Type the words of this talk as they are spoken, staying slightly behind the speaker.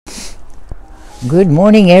Good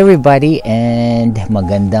morning everybody and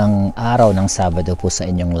magandang araw ng Sabado po sa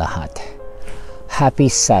inyong lahat. Happy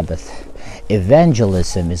Sabbath.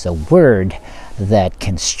 Evangelism is a word that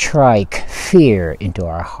can strike fear into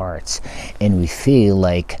our hearts, and we feel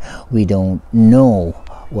like we don't know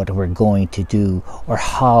what we're going to do or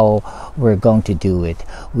how we're going to do it.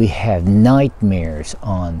 We have nightmares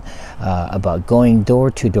about going door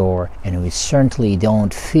to door, and we certainly don't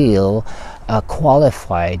feel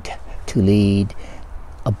qualified to lead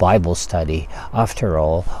a Bible study. After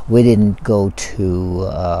all, we didn't go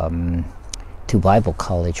to Bible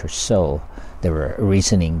college or so. The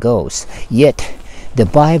reasoning goes. Yet, the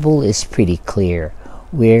Bible is pretty clear.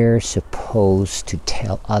 We're supposed to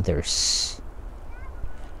tell others.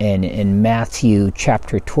 And in Matthew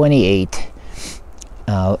chapter 28,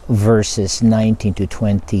 verses 19 to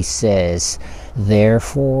 20 says,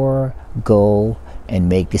 "Therefore go and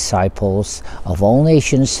make disciples of all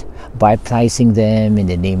nations, baptizing them in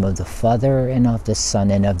the name of the Father and of the Son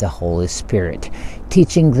and of the Holy Spirit,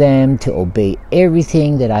 teaching them to obey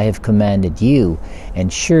everything that I have commanded you, and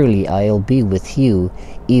surely I'll be with you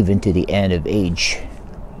even to the end of age."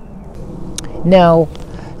 Now,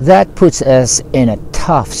 that puts us in a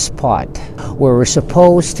tough spot where we're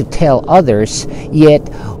supposed to tell others, yet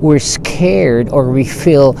we're scared or we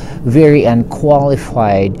feel very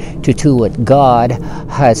unqualified to do what God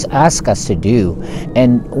has asked us to do.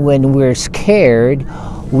 And when we're scared,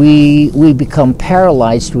 we become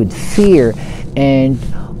paralyzed with fear and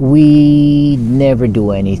we never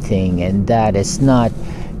do anything. And that is not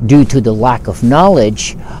due to the lack of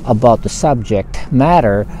knowledge about the subject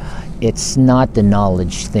matter. It's not the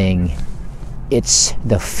knowledge thing, it's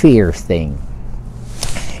the fear thing.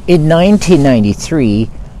 In 1993,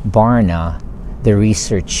 Barna, the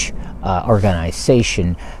research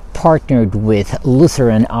organization, partnered with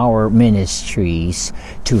Lutheran Hour Ministries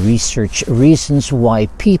to research reasons why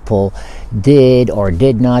people did or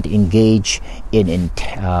did not engage in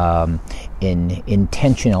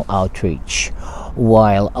intentional outreach.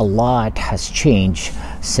 While a lot has changed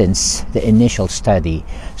since the initial study.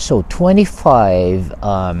 So 25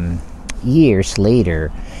 years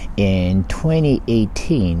later, in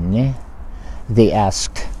 2018, they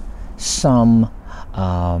asked some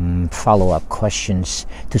follow-up questions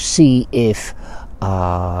to see if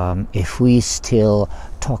we still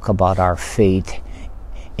talk about our faith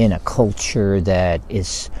in a culture that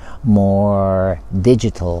is more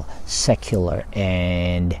digital, secular,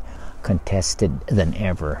 and contested than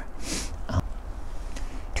ever.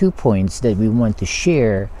 2 points that we want to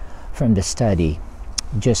share from the study.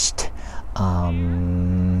 Just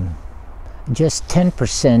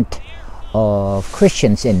 10% of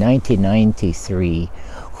Christians in 1993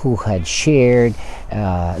 who had shared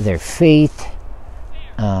their faith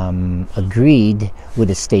agreed with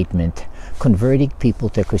the statement, "Converting people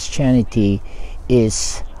to Christianity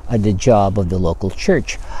is the job of the local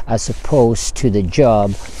church, as opposed to the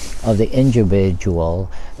job of the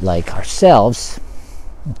individual like ourselves."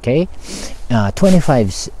 Okay,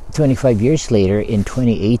 25 years later, in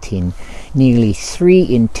 2018, nearly 3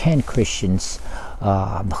 in 10 Christians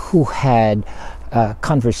who had a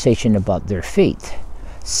conversation about their faith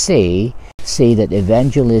say that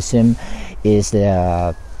evangelism is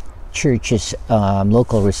the church's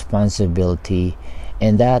local responsibility,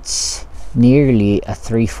 and that's nearly a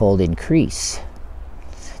 3-fold increase.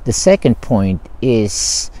 The second point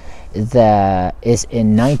is in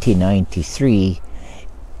 1993,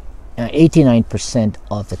 89%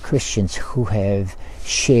 of the Christians who have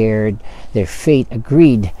shared their faith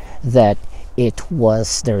agreed that it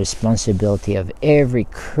was the responsibility of every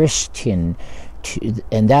Christian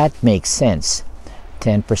and that makes sense.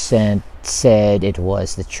 10% said it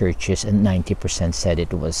was the church's and 90% said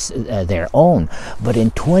it was their own. But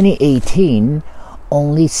in 2018,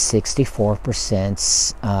 only 64%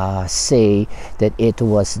 say that it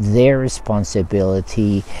was their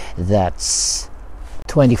responsibility. That's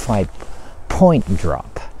 25-point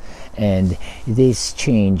drop. And this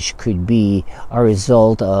change could be a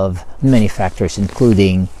result of many factors,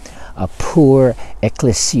 including a poor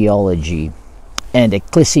ecclesiology. And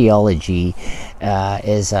ecclesiology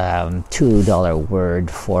is a $2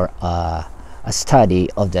 word for a study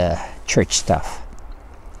of the church stuff.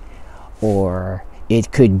 Or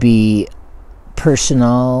it could be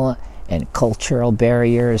personal and cultural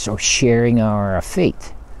barriers, or sharing our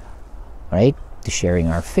faith, right? To sharing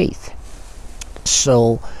our faith.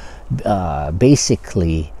 So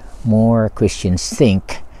basically, more Christians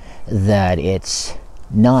think that it's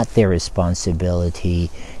not their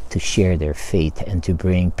responsibility to share their faith and to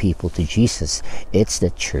bring people to Jesus. It's the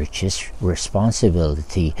church's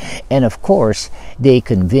responsibility. And of course, they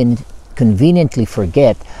convince conveniently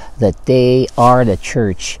forget that they are the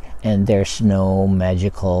church and there's no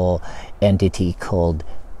magical entity called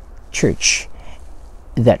church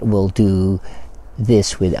that will do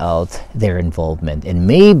this without their involvement. And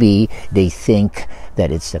maybe they think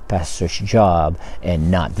that it's the pastor's job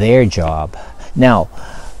and not their job. Now,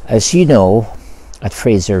 as you know, at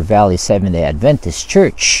Fraser Valley Seventh-day Adventist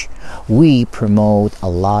Church, we promote a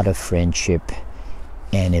lot of friendship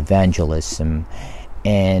and evangelism.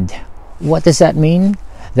 And what does that mean?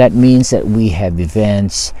 That means that we have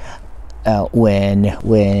events when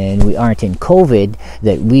we aren't in COVID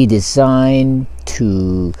that we design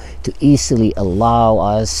to easily allow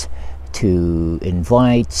us to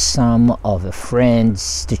invite some of the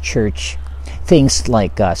friends to church. Things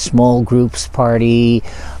like small groups party,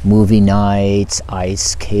 movie nights,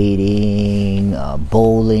 ice skating,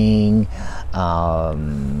 bowling,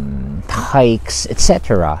 hikes,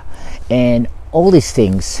 etc. And all these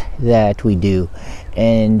things that we do.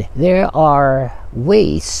 And there are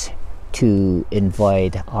ways to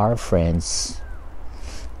invite our friends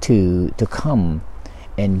to come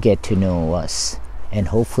and get to know us and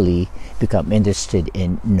hopefully become interested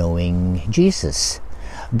in knowing Jesus.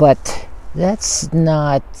 But that's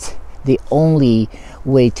not the only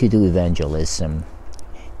way to do evangelism.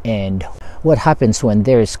 And what happens when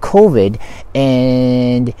there's COVID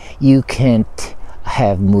and you can't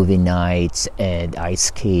have movie nights and ice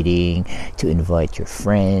skating to invite your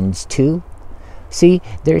friends to? See,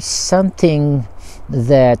 there's something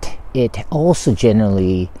that it also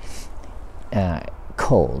generally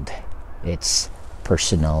called. It's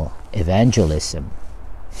personal evangelism.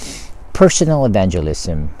 Personal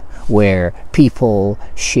evangelism, where people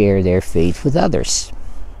share their faith with others.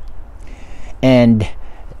 And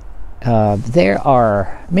there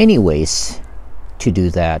are many ways to do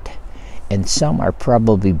that, and some are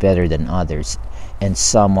probably better than others, and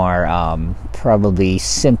some are probably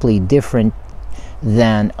simply different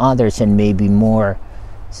than others and maybe more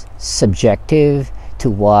subjective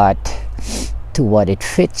to what it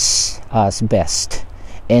fits us best.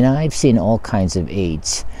 And I've seen all kinds of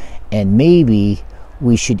aids, and maybe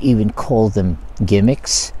we should even call them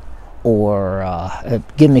gimmicks, or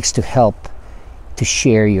gimmicks to help to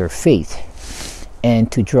share your faith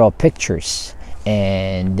and to draw pictures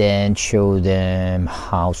and then show them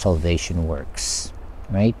how salvation works,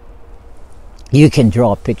 right? You can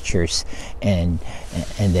draw pictures and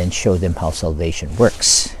then show them how salvation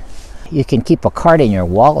works. You can keep a card in your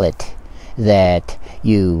wallet that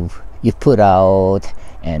you put out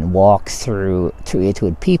and walk through it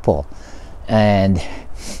with people. And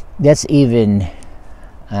there's even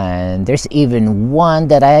one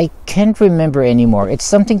that I can't remember anymore. It's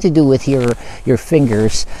something to do with your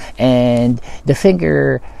fingers, and the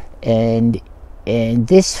finger, and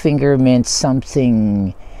this finger meant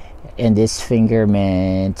something, and this finger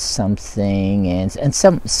meant something, and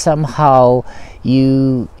somehow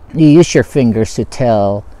you use your fingers to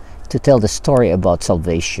tell the story about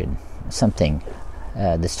salvation, something,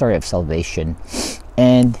 the story of salvation,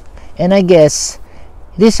 and I guess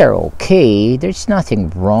these are okay. There's nothing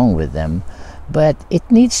wrong with them, but it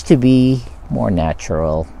needs to be more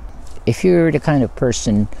natural. If you're the kind of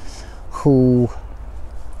person who's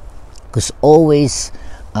always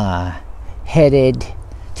headed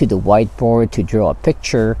to the whiteboard to draw a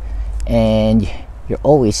picture, and you're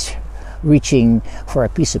always reaching for a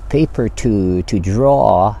piece of paper to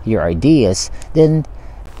draw your ideas, then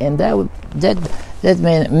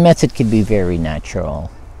that method could be very natural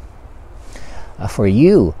for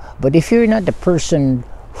you. But if you're not the person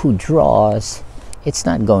who draws, it's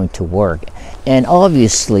not going to work. And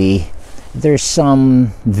obviously there's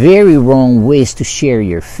some very wrong ways to share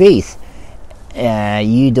your faith.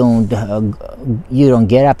 You don't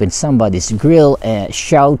get up in somebody's grill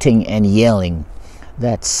shouting and yelling.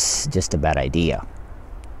 That's just a bad idea.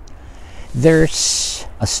 There's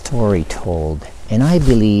a story told, and I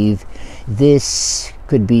believe this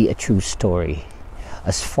could be a true story.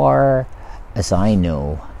 As far as I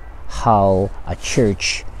know, how a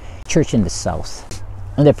church in the South,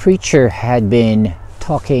 and the preacher had been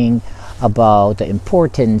talking about the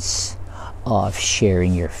importance of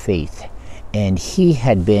sharing your faith, and he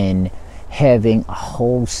had been having a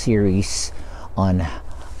whole series on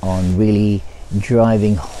really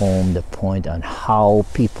driving home the point on how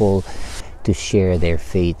people to share their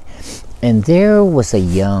faith. And there was a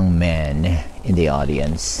young man in the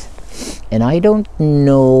audience, and I don't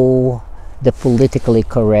know the politically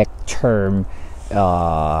correct term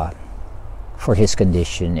for his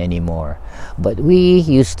condition anymore, but we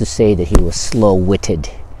used to say that he was slow-witted,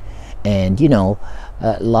 and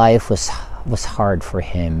life was was hard for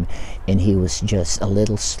him, and he was just a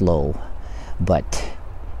little slow, but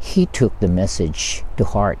he took the message to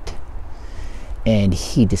heart, and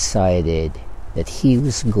he decided that he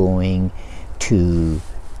was going to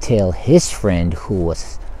tell his friend who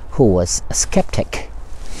was a skeptic,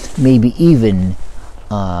 maybe even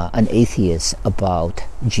an atheist, about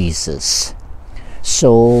Jesus.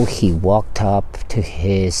 So he walked up to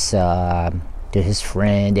his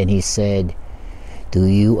friend and he said, "Do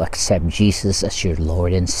you accept Jesus as your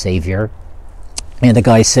Lord and Savior?" And the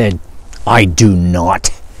guy said, "I do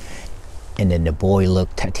not." And then the boy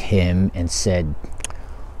looked at him and said,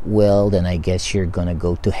 "Well, then I guess you're gonna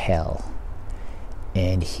go to hell."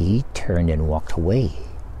 And he turned and walked away.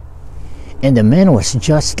 And the man was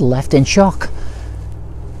just left in shock.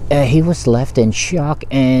 He was left in shock,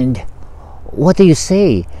 and what do you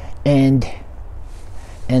say? And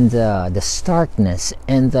the starkness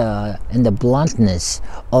and the bluntness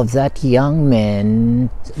of that young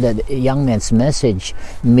man's message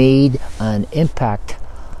made an impact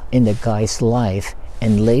in the guy's life,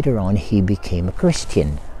 and later on he became a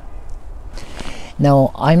Christian.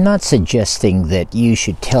 Now, I'm not suggesting that you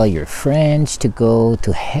should tell your friends to go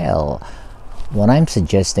to hell. What I'm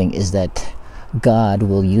suggesting is that God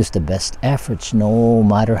will use the best efforts, no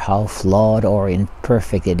matter how flawed or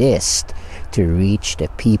imperfect it is, to reach the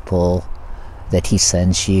people that He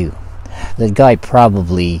sends you. The guy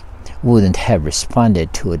probably wouldn't have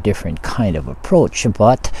responded to a different kind of approach,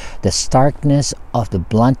 but the starkness of the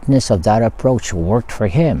bluntness of that approach worked for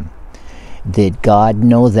him. Did God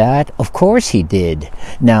know that? Of course He did.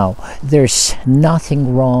 Now, there's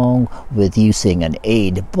nothing wrong with using an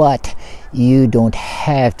aid, but you don't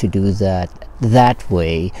have to do that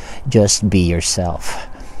way. Just be yourself.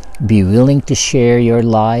 Be willing to share your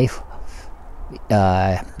life,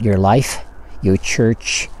 your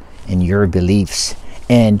church, and your beliefs.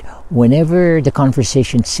 And whenever the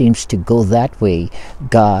conversation seems to go that way,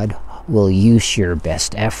 God will use your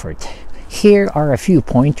best effort. Here are a few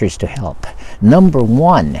pointers to help. Number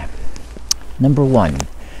one,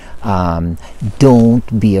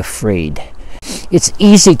 don't be afraid. It's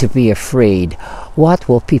easy to be afraid. What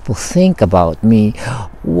will people think about me?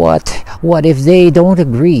 What if they don't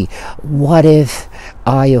agree? What if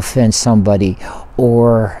I offend somebody?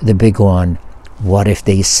 Or the big one, what if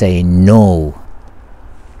they say no?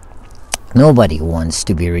 Nobody wants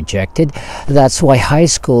to be rejected. That's why high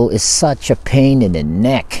school is such a pain in the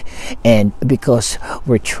neck. And because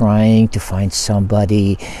we're trying to find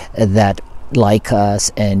somebody that like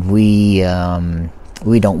us, and we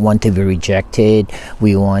don't want to be rejected.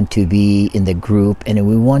 We want to be in the group, and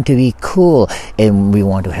we want to be cool, and we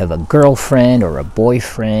want to have a girlfriend or a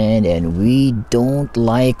boyfriend, and we don't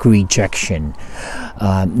like rejection.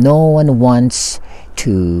 No one wants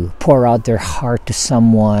to pour out their heart to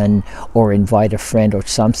someone or invite a friend or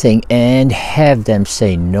something and have them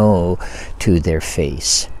say no to their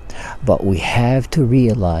face. But we have to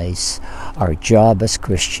realize our job as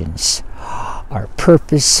Christians, our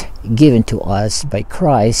purpose given to us by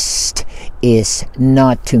Christ, is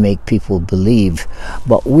not to make people believe,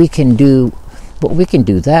 but we can do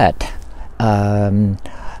that.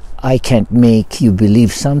 I can't make you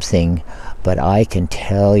believe something, but I can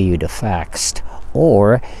tell you the facts.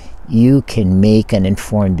 Or you can make an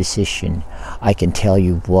informed decision. I can tell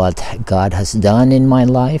you what God has done in my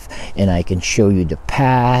life, and I can show you the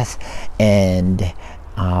path and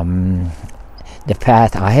the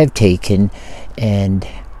path I have taken and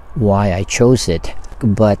why I chose it.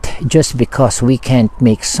 But just because we can't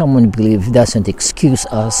make someone believe doesn't excuse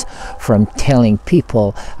us from telling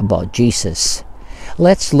people about Jesus.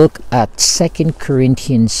 Let's look at 2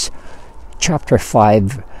 Corinthians chapter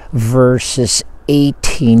 5, verses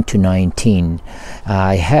 18 to 19.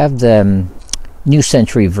 I have the New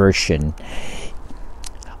Century Version.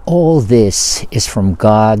 All this is from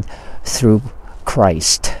God through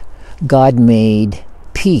Christ. God made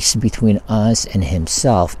peace between us and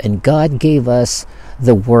Himself, and God gave us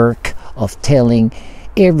the work of telling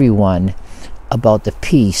everyone about the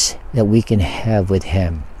peace that we can have with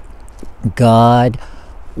Him. God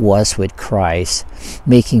was with Christ,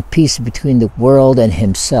 making peace between the world and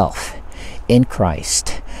Himself. In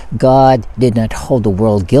Christ, God did not hold the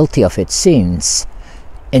world guilty of its sins,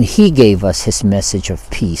 and He gave us His message of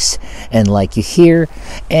peace. And like you hear,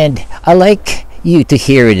 and I like you to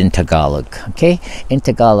hear it in Tagalog, okay? In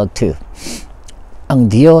Tagalog too.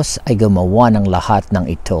 Ang Diyos ay gumawa ng lahat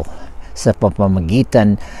ng ito sa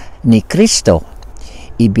pamamagitan ni Kristo.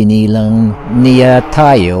 Ibinilang niya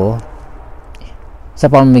tayo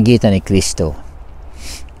sa pamamagitan ni Kristo.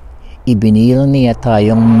 Ibinilang niya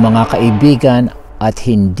tayong mga kaibigan at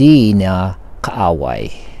hindi na kaaway.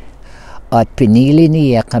 At pinili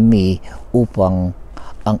niya kami upang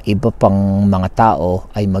ang iba pang mga tao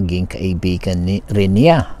ay maging kaibigan rin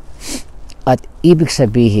niya. At ibig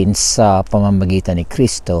sabihin sa pamamagitan ni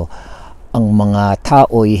Kristo, ang mga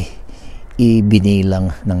tao'y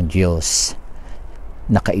ibinilang ng Diyos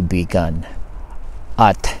na kaibigan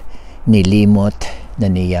at nilimot na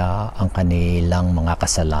niya ang kanilang mga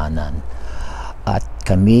kasalanan. At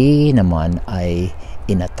kami naman ay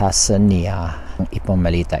inatasan niya ang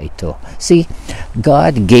ipamalita ito. See,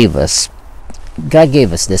 God gave us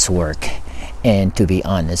this work, and to be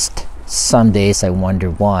honest, some days I wonder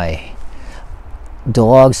why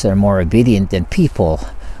dogs are more obedient than people.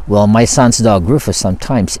 Well, my son's dog Rufus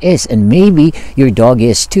sometimes is, and maybe your dog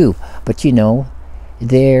is too, but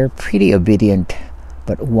they're pretty obedient.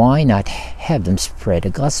 But why not have them spread the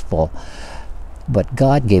gospel? But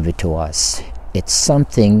God gave it to us. It's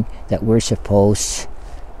something that we're supposed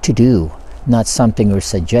to do, not something we're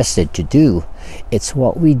suggested to do. It's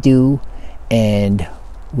what we do, and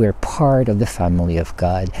we're part of the family of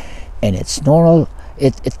God. And it's normal.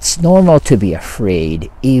 It's normal to be afraid.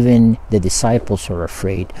 Even the disciples are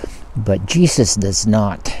afraid. But Jesus does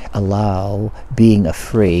not allow being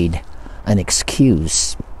afraid an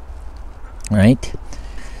excuse. Right?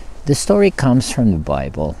 The story comes from the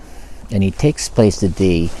Bible, and it takes place the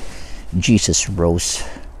day Jesus rose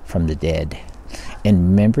from the dead.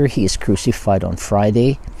 And remember, he is crucified on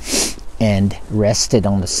Friday and rested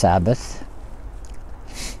on the Sabbath.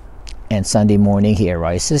 And Sunday morning he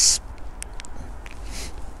arises.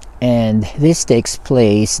 And this takes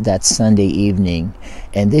place that Sunday evening.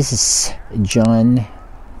 And this is John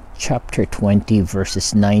chapter 20,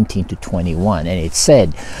 verses 19 to 21. And it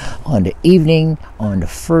said, on the evening, on the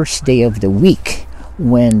first day of the week,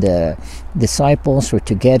 when the disciples were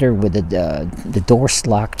together with the doors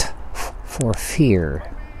locked for fear.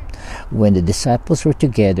 When the disciples were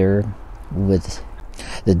together with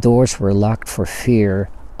the doors were locked for fear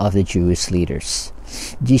of the Jewish leaders,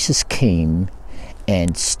 Jesus came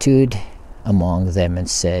and stood among them and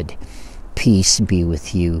said, "Peace be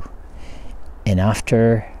with you." And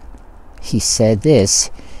after he said this,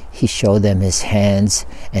 he showed them his hands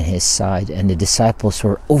and his side, and the disciples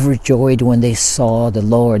were overjoyed when they saw the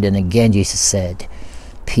Lord. And again Jesus said,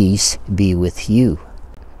 "Peace be with you.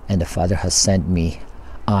 And the Father has sent me.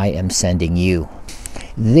 I am sending you."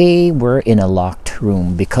 They were in a locked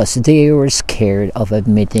room because they were scared of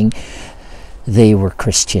admitting they were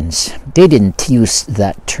Christians. They didn't use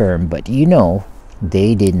that term, but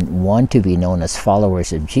they didn't want to be known as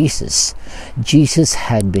followers of Jesus.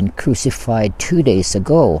 Jesus had been crucified 2 days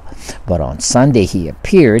ago, but on Sunday he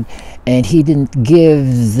appeared, and he didn't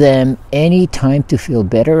give them any time to feel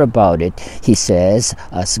better about it. He says,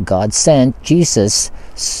 as God sent Jesus,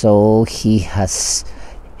 so he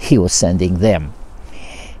was sending them.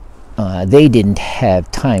 They didn't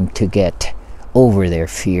have time to get over their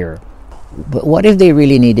fear. But what if they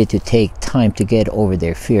really needed to take time to get over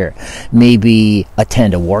their fear? Maybe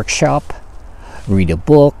attend a workshop, read a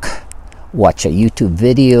book, watch a YouTube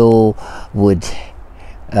video. Would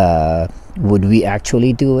we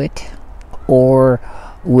actually do it? Or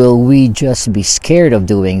will we just be scared of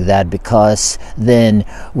doing that because then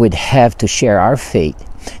we'd have to share our faith?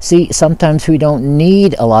 See, sometimes we don't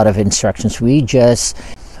need a lot of instructions. We just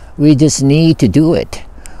need to do it.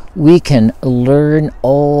 We can learn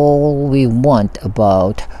all we want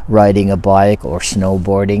about riding a bike or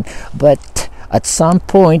snowboarding, but at some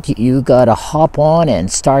point you gotta hop on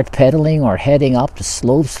and start pedaling or heading up the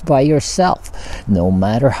slopes by yourself. No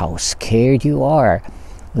matter how scared you are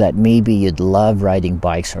that maybe you'd love riding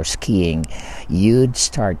bikes or skiing, you'd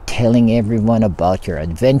start telling everyone about your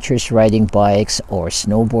adventures riding bikes or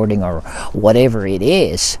snowboarding or whatever it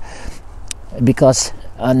is. Because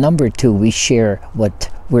number two, we share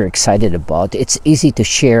what we're excited about. It's easy to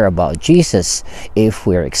share about Jesus if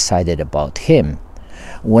we're excited about him.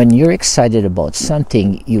 When you're excited about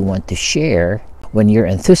something you want to share, when you're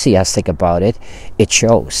enthusiastic about it, it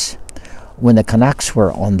shows. When the Canucks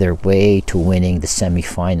were on their way to winning the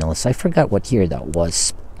semifinals, I forgot what year that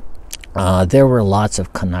was, there were lots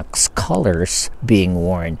of Canucks colors being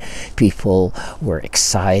worn. People were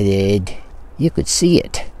excited. You could see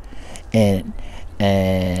it. And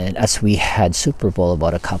as we had Super Bowl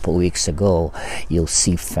about a couple weeks ago, you'll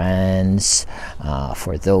see fans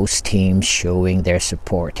for those teams showing their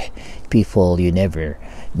support. People you never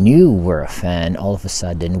knew were a fan, all of a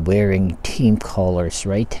sudden wearing team colors,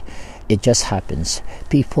 right? It just happens.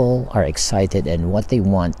 People are excited and what they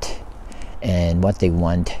want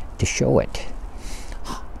to show it.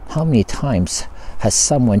 How many times has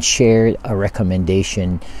someone shared a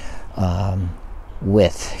recommendation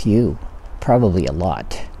with you? Probably a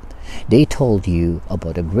lot. They told you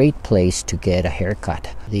about a great place to get a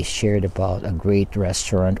haircut. They shared about a great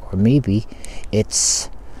restaurant, or maybe it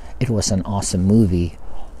was an awesome movie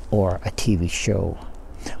or a TV show.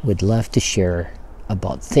 We'd love to share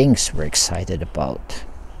about things we're excited about.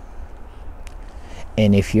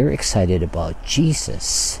 And if you're excited about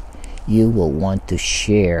Jesus, you will want to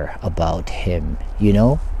share about him. You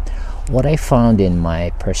know, what I found in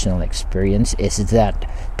my personal experience is that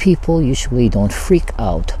people usually don't freak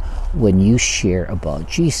out when you share about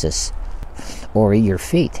Jesus or your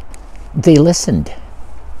faith. They listened,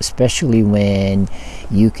 especially when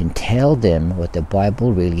you can tell them what the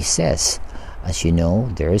Bible really says. As you know,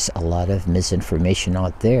 there's a lot of misinformation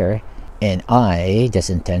out there, and I just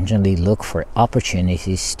intentionally look for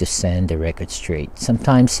opportunities to send the record straight.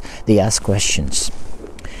 Sometimes they ask questions.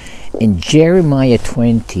 In Jeremiah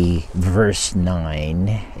 20, verse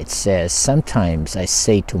 9, it says, "Sometimes I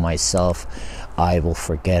say to myself, I will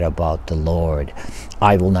forget about the Lord.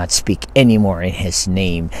 I will not speak anymore in his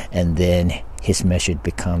name." And then his message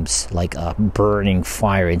becomes like a burning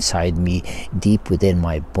fire inside me, deep within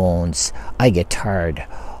my bones. I get tired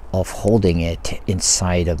of holding it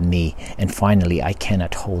inside of me, and finally I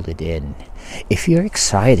cannot hold it in. If you're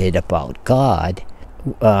excited about God,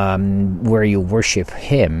 where you worship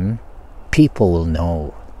him, people will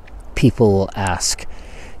know. People will ask.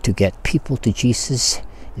 To get people to Jesus,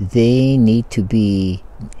 they need to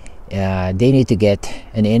get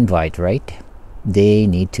an invite, right? They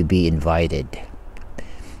need to be invited.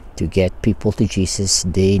 To get people to Jesus,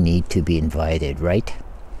 they need to be invited, right?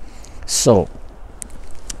 So,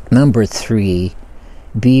 number 3,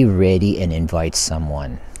 be ready and invite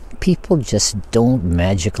someone. People just don't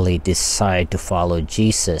magically decide to follow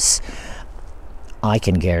Jesus. I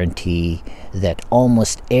can guarantee that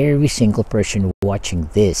almost every single person watching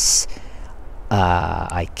this,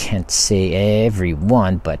 I can't say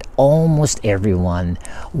everyone, but almost everyone,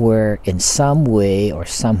 were in some way or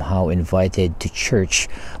somehow invited to church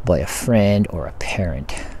by a friend or a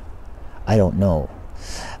parent. I don't know,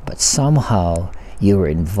 but somehow you were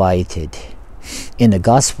invited. In the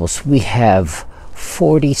Gospels, we have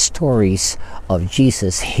 40 stories of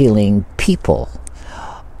Jesus healing people.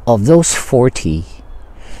 Of those 40,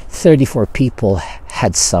 34 people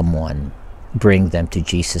had someone bring them to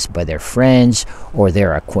Jesus by their friends or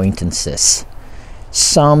their acquaintances.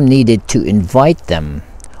 Some needed to invite them,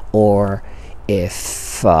 or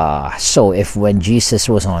if when Jesus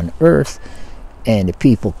was on earth and the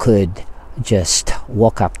people could just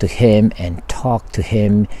walk up to him and talk to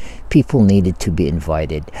him, people needed to be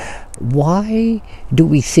invited. Why do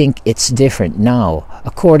we think it's different now?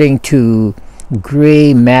 According to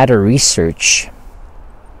gray matter research,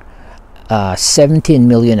 17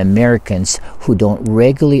 million Americans who don't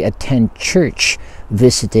regularly attend church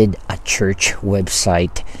visited a church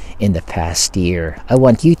website in the past year. I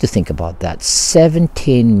want you to think about that.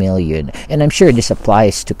 17 million. And I'm sure this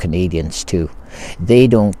applies to Canadians too. They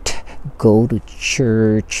don't go to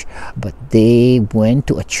church, but they went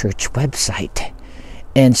to a church website.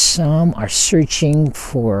 And some are searching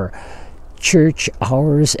for church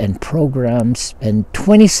hours and programs, and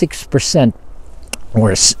 26%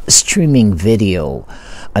 were streaming video.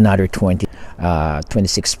 Another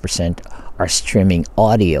 26% are streaming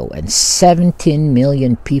audio, and 17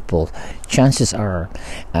 million people. Chances are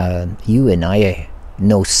you and I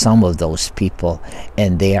know some of those people,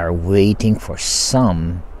 and they are waiting for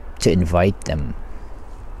some to invite them.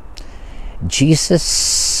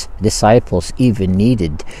 Jesus' disciples even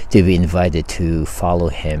needed to be invited to follow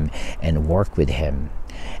him and work with him.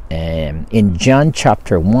 In John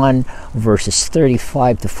chapter 1, verses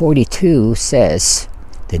 35 to 42 says,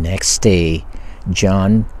 "The next day,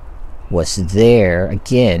 John was there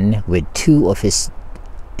again with 2 of his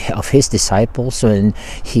disciples when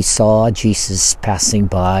he saw Jesus passing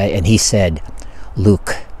by, and he said,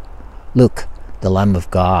 'Look, the Lamb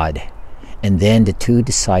of God.' And then the 2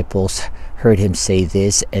 disciples heard him say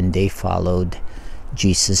this, and they followed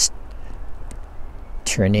Jesus,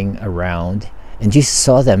 turning around. And Jesus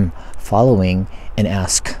saw them following and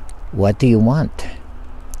asked, 'What do you want?'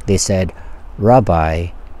 They said,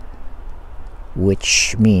 'Rabbi,'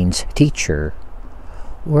 which means teacher,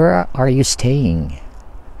 'where are you staying?'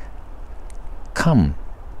 'Come,'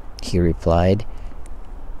 he replied,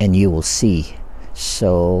 'and you will see.'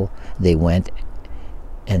 So they went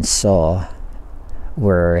and saw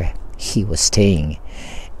where he was staying,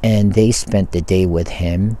 and they spent the day with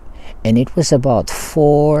him. And it was about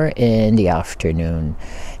 4 in the afternoon,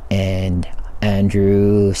 and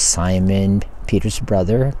Andrew, Simon's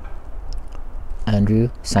brother,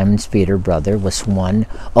 was one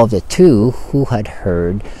of the 2 who had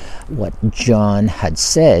heard what John had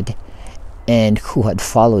said and who had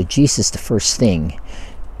followed Jesus, the first thing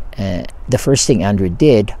Andrew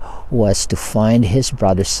did was to find his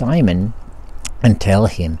brother Simon and tell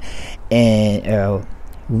him, and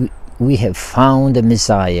we have found the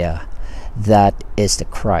Messiah, that is the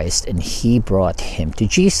Christ, and he brought him to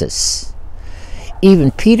Jesus.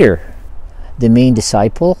 Even Peter, the main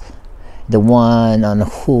disciple, the one on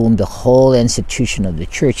whom the whole institution of the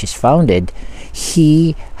church is founded,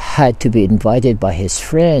 he had to be invited by his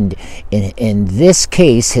friend, in this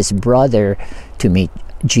case his brother, to meet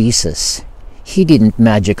Jesus. He didn't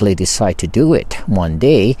magically decide to do it one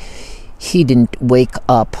day. He didn't wake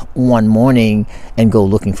up one morning and go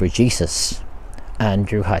looking for Jesus.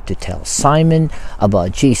 Andrew had to tell Simon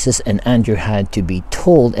about Jesus, and Andrew had to be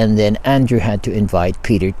told, and then Andrew had to invite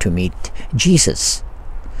Peter to meet Jesus.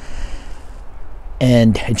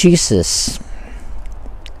 And Jesus,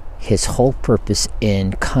 his whole purpose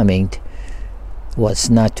in coming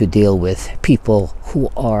was not to deal with people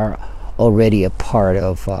who are already a part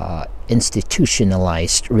of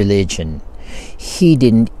institutionalized religion. He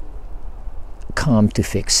didn't come to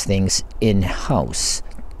fix things in-house.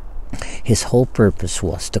 His whole purpose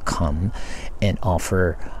was to come and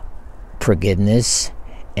offer forgiveness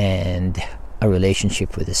and a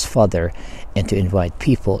relationship with his Father, and to invite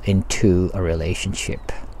people into a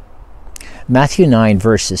relationship. Matthew 9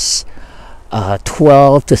 verses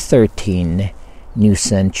 12 to 13, New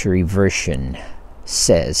Century Version,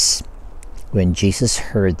 says, when Jesus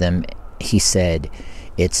heard them, he said,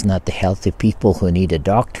 "It's not the healthy people who need a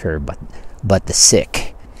doctor, but the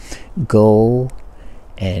sick. Go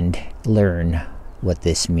and learn what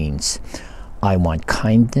this means. I want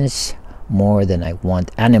kindness more than I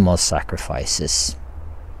want animal sacrifices.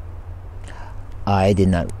 I did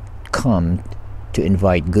not come to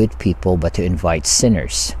invite good people, but to invite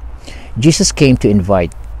sinners." Jesus came to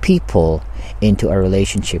invite people into a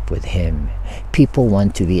relationship with him. People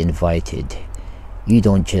want to be invited. You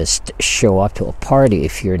don't just show up to a party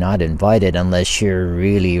if you're not invited, unless you're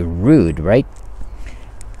really rude, right?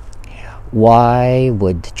 Why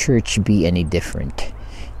would the church be any different?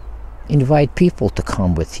 Invite people to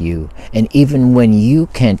come with you. And even when you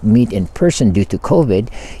can't meet in person due to COVID,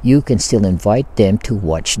 you can still invite them to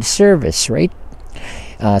watch the service, right?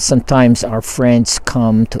 Sometimes our friends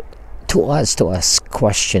come to us to ask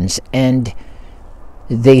questions, and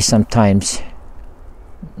they sometimes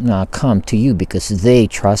come to you because they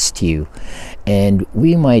trust you. And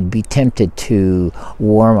we might be tempted to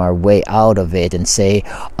worm our way out of it and say,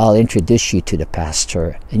 "I'll introduce you to the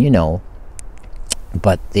pastor," and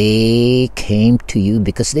but they came to you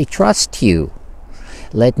because they trust you.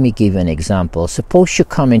 Let me give an example. Suppose you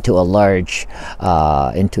come into a large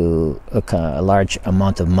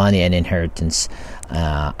amount of money and inheritance,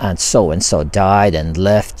 and so died and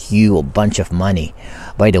left you a bunch of money.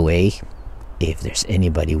 By the way, if there's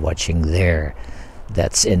anybody watching there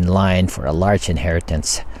that's in line for a large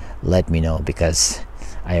inheritance, let me know, because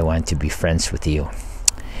I want to be friends with you.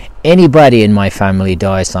 Anybody in my family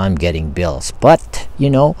dies, I'm getting bills. But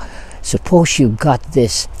suppose you got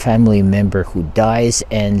this family member who dies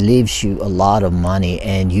and leaves you a lot of money,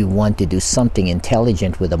 and you want to do something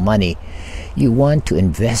intelligent with the money. You want to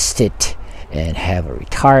invest it and have a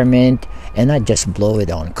retirement, and not just blow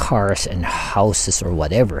it on cars and houses or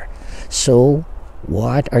whatever. So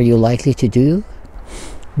what are you likely to do?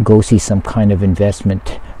 Go see some kind of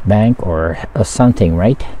investment bank or something,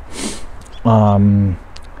 right?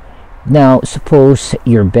 Now, suppose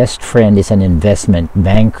your best friend is an investment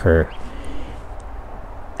banker.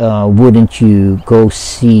 Wouldn't you go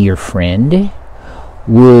see your friend?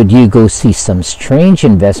 Would you go see some strange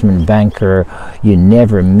investment banker you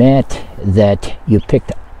never met that you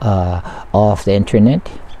picked off the internet?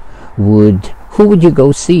 Who would you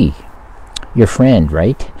go see? Your friend,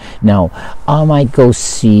 right? Now, I might go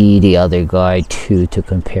see the other guy too to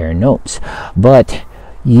compare notes, but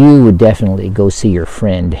you would definitely go see your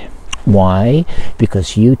friend. Why?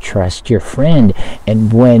 Because you trust your friend.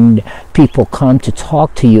 And when people come to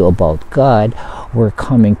talk to you about God, they're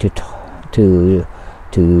coming to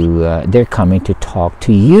talk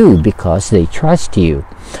to you because they trust you.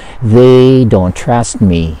 They don't trust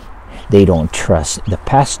me. They don't trust the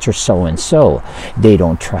pastor so-and-so. They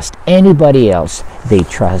don't trust anybody else. They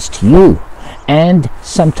trust you. And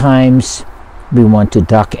sometimes we want to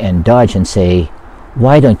duck and dodge and say,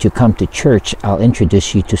 "Why don't you come to church? I'll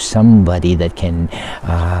introduce you to somebody that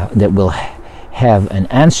will have an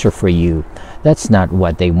answer for you." That's not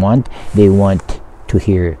what they want. They want to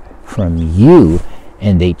hear from you,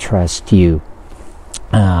 and they trust you.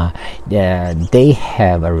 they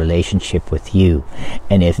have a relationship with you,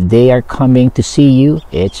 and if they are coming to see you,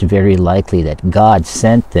 it's very likely that God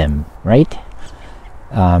sent them, right?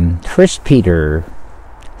 1 Peter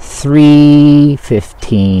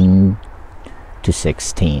 3:15 to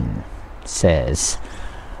 16 says,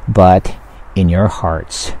 "But in your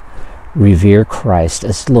hearts revere Christ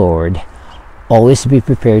as Lord. Always be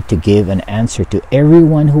prepared to give an answer to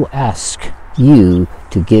everyone who asks you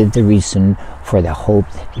to give the reason for the hope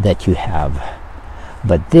that you have.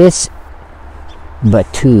 But to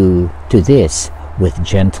this with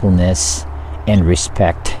gentleness and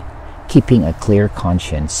respect, keeping a clear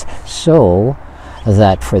conscience, so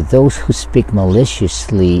that for those who speak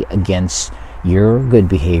maliciously against your good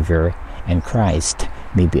behavior and Christ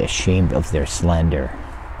may be ashamed of their slander."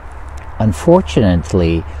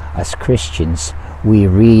 Unfortunately, as Christians, we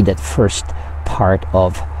read that first part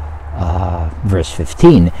of verse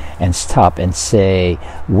 15 and stop and say,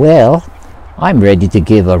 well, I'm ready to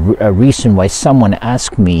give a reason why someone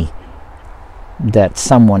asked me,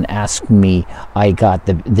 I got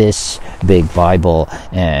this big Bible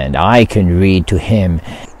and I can read to him,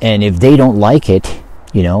 and if they don't like it,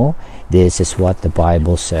 this is what the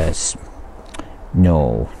Bible says.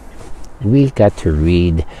 No, we got to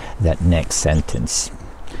read that next sentence,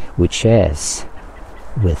 which says,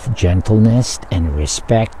 with gentleness and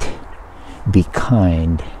respect, be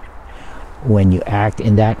kind. When you act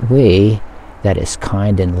in that way, that is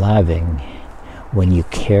kind and loving. When you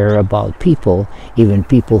care about people, even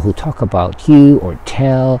people who talk about you or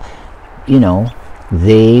tell,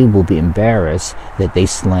 they will be embarrassed that they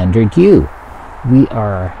slandered you. We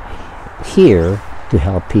are here to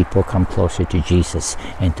help people come closer to Jesus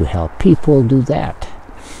and to help people do that.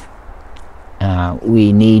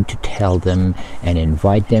 We need to tell them and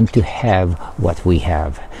invite them to have what we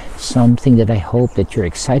have, something that I hope that you're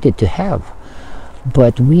excited to have.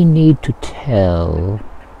 But we need to tell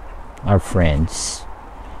our friends.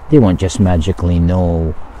 They won't just magically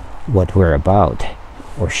know what we're about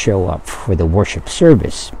or show up for the worship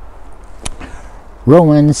service.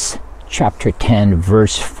 Romans chapter 10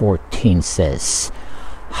 verse 14 says,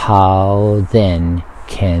 "How then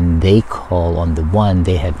can they call on the one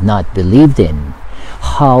they have not believed in?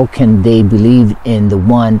 How can they believe in the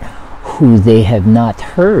one who they have not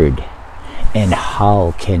heard? And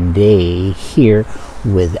how can they hear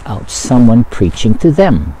without someone preaching to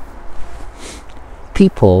them?"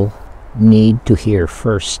 People need to hear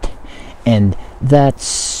first, and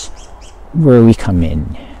that's where we come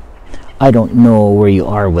in. I don't know where you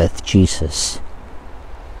are with Jesus.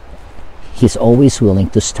 He's always willing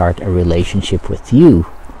to start a relationship with you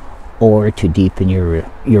or to deepen your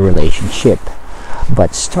relationship.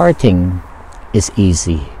 But starting is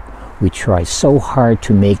easy. We try so hard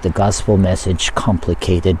to make the gospel message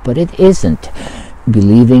complicated, but it isn't.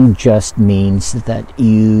 Believing just means that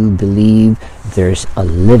you believe there's a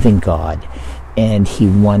living God and He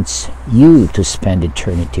wants you to spend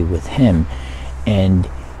eternity with Him. And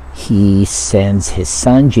He sends His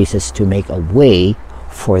Son Jesus to make a way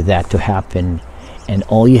for that to happen. And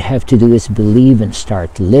all you have to do is believe and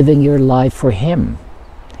start living your life for Him.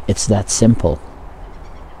 It's that simple.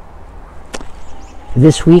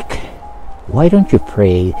 This week, why don't you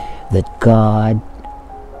pray that God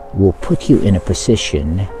will put you in a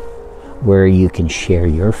position where you can share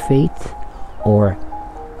your faith or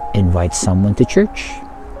invite someone to church?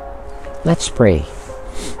 Let's pray.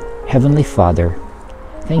 Heavenly Father,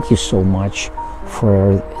 thank you so much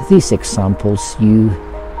for these examples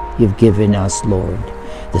you've given us, Lord.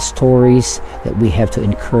 The stories that we have to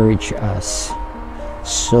encourage us,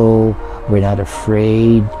 so we're not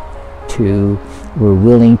afraid we're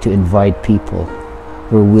willing to invite people.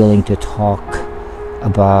 We're willing to talk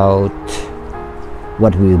about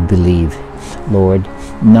what we believe, Lord,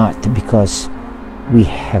 not because we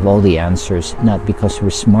have all the answers, not because we're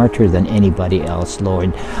smarter than anybody else,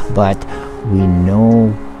 Lord, but we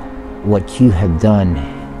know what you have done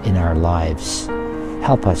in our lives.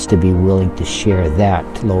 Help us to be willing to share that,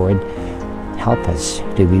 Lord. Help us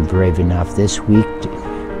to be brave enough this week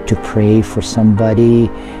to pray for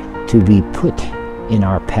somebody to be put in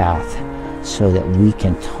our path so that we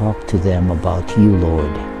can talk to them about you,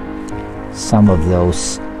 Lord. Some of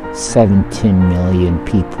those 17 million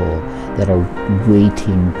people that are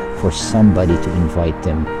waiting for somebody to invite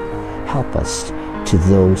them. Help us to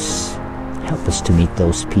meet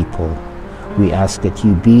those people. We ask that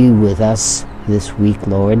you be with us this week,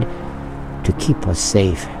 Lord, to keep us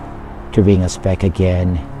safe, to bring us back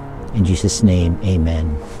again. In Jesus' name,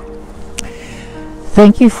 amen.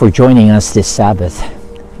 Thank you for joining us this Sabbath.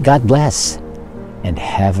 God bless and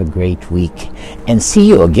have a great week. And see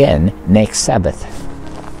you again next Sabbath.